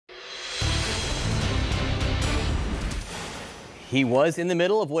He was in the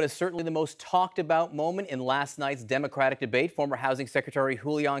middle of what is certainly the most talked about moment in last night's Democratic debate. Former Housing Secretary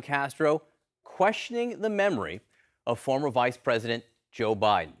Julian Castro questioning the memory of former Vice President Joe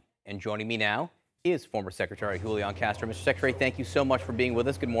Biden. And joining me now is former Secretary Julian Castro. Mr. Secretary, thank you so much for being with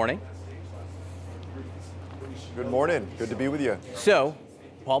us. Good morning. Good morning. Good to be with you. So,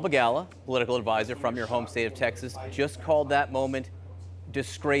 Paul Begala, political advisor from your home state of Texas, just called that moment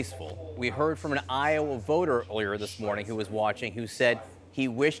disgraceful. We heard from an Iowa voter earlier this morning who was watching, who said he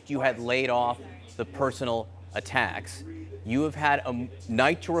wished you had laid off the personal attacks. You have had a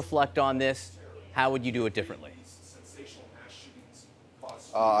night to reflect on this. How would you do it differently?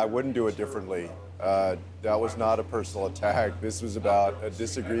 I wouldn't do it differently. That was not a personal attack. This was about a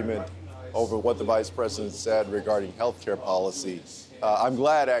disagreement over what the vice president said regarding health care policy. I'm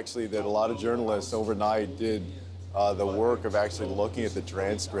glad, actually, that a lot of journalists overnight did the work of actually looking at the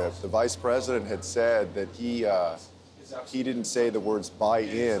transcript. The vice president had said that he didn't say the words buy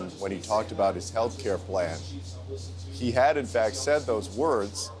in when he talked about his health care plan. He had, in fact, said those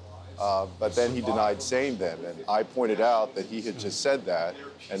words, but then he denied saying them. And I pointed out that he had just said that,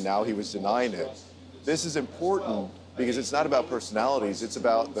 and now he was denying it. This is important because it's not about personalities. It's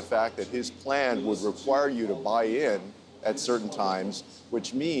about the fact that his plan would require you to buy in at certain times,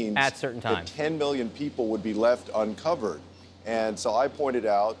 which means at certain times that 10 million people would be left uncovered. And so I pointed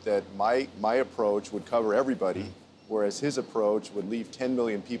out that my approach would cover everybody, whereas his approach would leave 10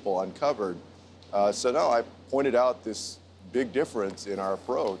 million people uncovered. So no, I pointed out this big difference in our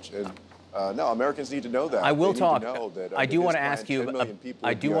approach. And no, Americans need to know that. I will talk. I do want to ask you.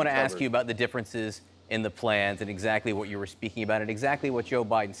 I do want to ask you about the differences in the plans and exactly what you were speaking about and exactly what Joe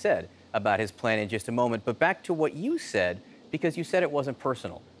Biden said about his plan in just a moment. But back to what you said, because you said it wasn't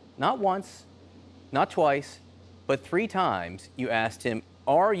personal. Not once, not twice, but 3 times you asked him,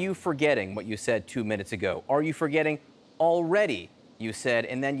 are you forgetting what you said 2 minutes ago? Are you forgetting already, you said,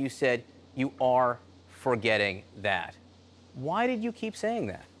 and then you said you are forgetting that. Why did you keep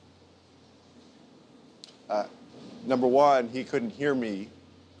saying that? Number one, he couldn't hear me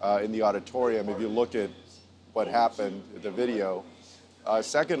in the auditorium. If you look at what happened, the video.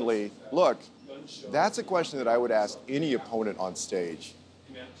 Secondly, look, that's a question that I would ask any opponent on stage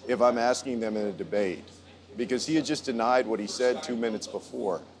if I'm asking them in a debate, because he had just denied what he said 2 minutes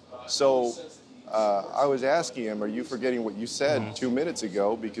before. So I was asking him, are you forgetting what you said 2 minutes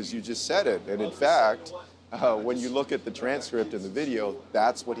ago, because you just said it? And in fact, when you look at the transcript and the video,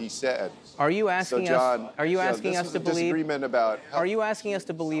 that's what he said. Are you asking John, us? Are you asking us to believe? Are you asking us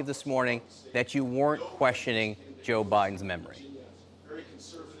to believe this morning that you weren't questioning Joe Biden's memory?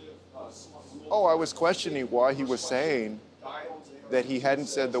 Oh, I was questioning why he was saying that he hadn't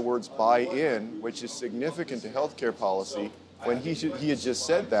said the words buy in, which is significant to health care policy, when he had just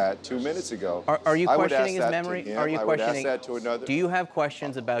said that 2 minutes ago. Are you questioning his memory? Are you questioning? I would ask that to another. Do you have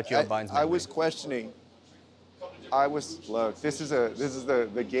questions about Joe Biden's memory? I was questioning. Look, this is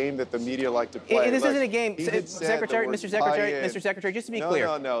the game that the media like to play. This isn't a game, Mr. Secretary. Just to be clear,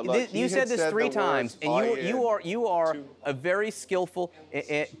 Look, you said this 3 times, and you are a very skillful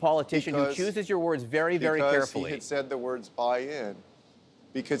politician who chooses your words very, very carefully. He had said the words buy in,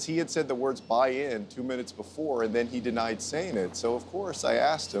 because he had said the words buy in 2 minutes before, and then he denied saying it. So of course I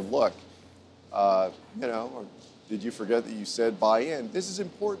asked him, look, did you forget that you said buy in? This is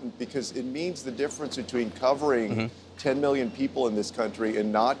important because it means the difference between covering 10 million people in this country and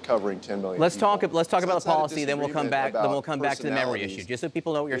not covering 10 million let's people. Talk about the policy, then we'll come back. Then we'll come back to the memory issue, just so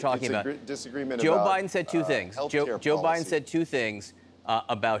people know what you're talking about. Disagreement Joe about Biden said 2 things. Joe Biden said 2 things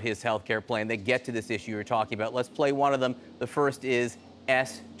about his health care plan that get to this issue you're talking about. Let's play one of them. The first is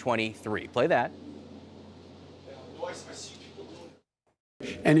S23. Play that.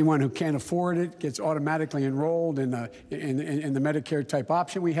 Anyone who can't afford it gets automatically enrolled in the Medicare type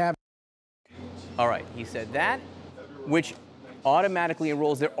option we have. All right, he said that, which automatically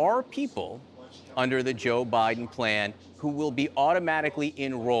enrolls. There are people under the Joe Biden plan who will be automatically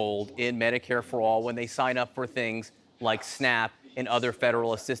enrolled in Medicare for All when they sign up for things like SNAP and other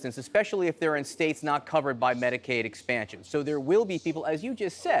federal assistance, especially if they're in states not covered by Medicaid expansion. So there will be people, as you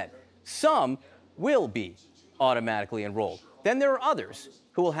just said, some will be automatically enrolled. Then there are others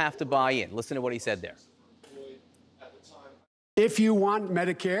who will have to buy in. Listen to what he said there. If you want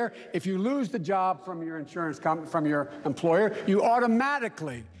Medicare, if you lose the job from your insurance company, from your employer, you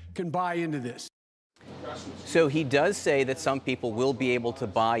automatically can buy into this. So he does say that some people will be able to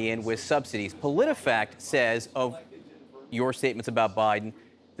buy in with subsidies. PolitiFact says of your statements about Biden,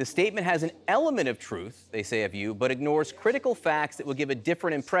 the statement has an element of truth, they say of you, but ignores critical facts that will give a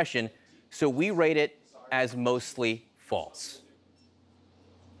different impression. So we rate it as mostly false.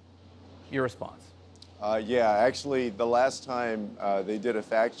 Your response? Yeah, actually, the last time they did a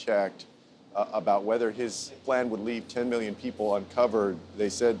fact check about whether his plan would leave 10 million people uncovered, they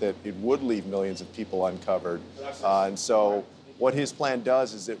said that it would leave millions of people uncovered. And so what his plan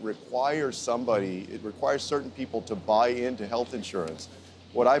does is it requires certain people to buy into health insurance.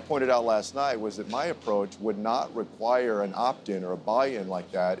 What I pointed out last night was that my approach would not require an opt-in or a buy-in like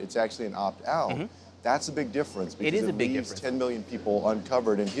that. It's actually an opt-out. Mm-hmm. That's a big difference because it leaves 10 million people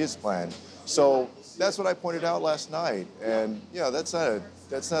uncovered in his plan. So that's what I pointed out last night. And that's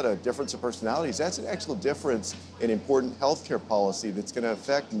not a difference of personalities. That's an actual difference in important healthcare policy that's going to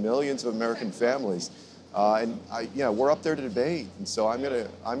affect millions of American families. We're up there to debate, and so I'm going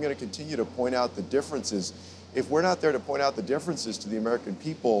to continue to point out the differences. If we're not there to point out the differences to the American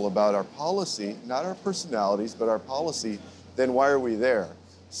people about our policy, not our personalities, but our policy, then why are we there?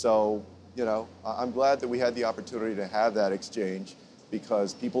 So, I'm glad that we had the opportunity to have that exchange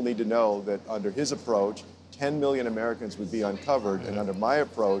because people need to know that under his approach, 10 million Americans would be uncovered, and under my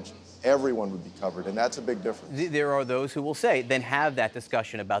approach, everyone would be covered, and that's a big difference. There are those who will say, then have that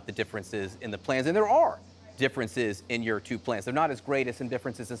discussion about the differences in the plans, and there are differences in your two plans. They're not as great as some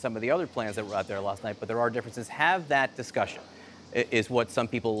differences in some of the other plans that were out there last night, but there are differences. Have that discussion is what some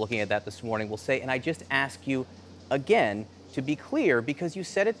people looking at that this morning will say, and I just ask you again to be clear, because you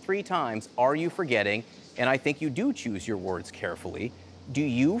said it 3 times, are you forgetting? And I think you do choose your words carefully. Do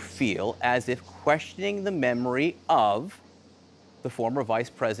you feel as if questioning the memory of the former vice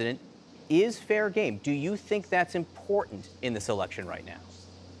president is fair game? Do you think that's important in this election right now?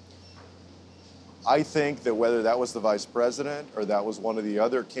 I think that whether that was the vice president or that was one of the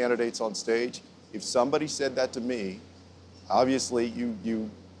other candidates on stage, if somebody said that to me, obviously you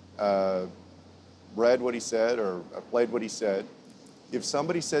read what he said or played what he said. If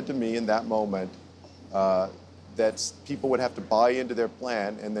somebody said to me in that moment that people would have to buy into their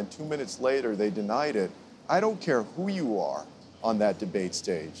plan and then 2 minutes later they denied it, I don't care who you are on that debate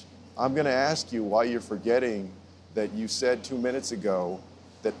stage. I'm going to ask you why you're forgetting that you said 2 minutes ago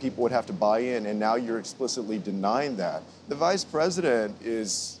that people would have to buy in, and now you're explicitly denying that. The vice president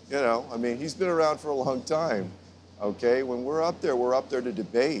is, he's been around for a long time, okay? When we're up there to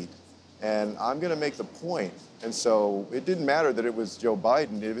debate, and I'm going to make the point. And so it didn't matter that it was Joe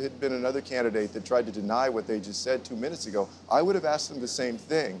Biden. If it had been another candidate that tried to deny what they just said 2 minutes ago, I would have asked them the same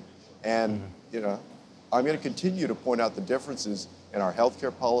thing. And, I'm going to continue to point out the differences in our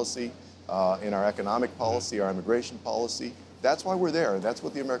healthcare policy, in our economic policy, our immigration policy. That's why we're there. That's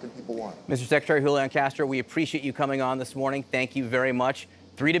what the American people want. Mr. Secretary Julian Castro, we appreciate you coming on this morning. Thank you very much.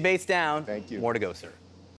 3 debates down. Thank you. More to go, sir.